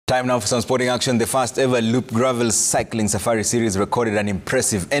Time now for some sporting action. The first ever Loop Gravel Cycling Safari Series recorded an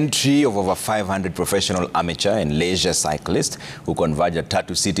impressive entry of over 500 professional, amateur and leisure cyclists who converged at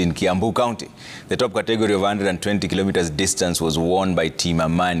Tatu City in Kiambu County. The top category of 120 kilometers distance was won by Team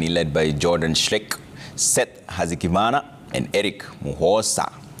Amani, led by Jordan Schleck, Seth Hazikimana and Eric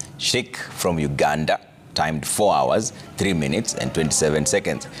Muhosa. Schleck from Uganda timed 4 hours, 3 minutes and 27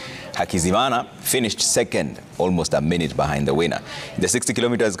 seconds. Hakizimana finished second, almost a minute behind the winner. In the 60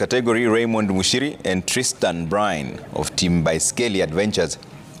 kilometers category, Raymond Mushiri and Tristan Bryan of Team Baiskeli Adventures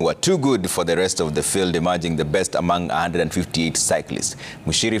were too good for the rest of the field, emerging the best among 158 cyclists.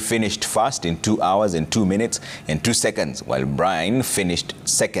 Mushiri finished first in 2 hours and 2 minutes and 2 seconds, while Bryan finished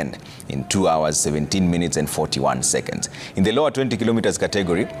second in 2 hours, 17 minutes and 41 seconds. In the lower 20 kilometers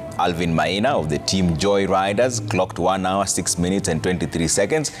category, Alvin Maina of the Team Joy Riders clocked 1 hour, 6 minutes and 23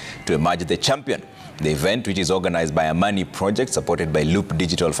 seconds to emerge the champion. The event, which is organized by a Money project supported by Loop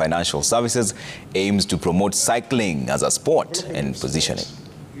Digital Financial Services, aims to promote cycling as a sport and positioning.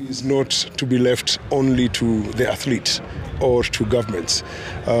 Is not to be left only to the athletes or to governments.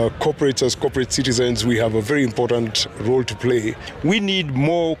 Corporates, as corporate citizens, we have a very important role to play. We need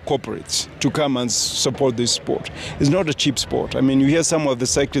more corporates to come and support this sport. It's not a cheap sport. I mean, you hear some of the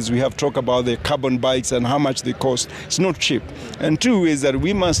sectors we have talk about the carbon bikes and how much they cost. It's not cheap. And two is that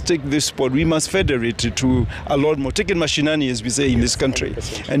we must take this sport, we must federate it to a lot more. Take it machinani, as we say in this country.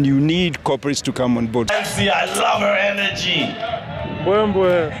 100%. And you need corporates to come on board. I love her energy. Buen.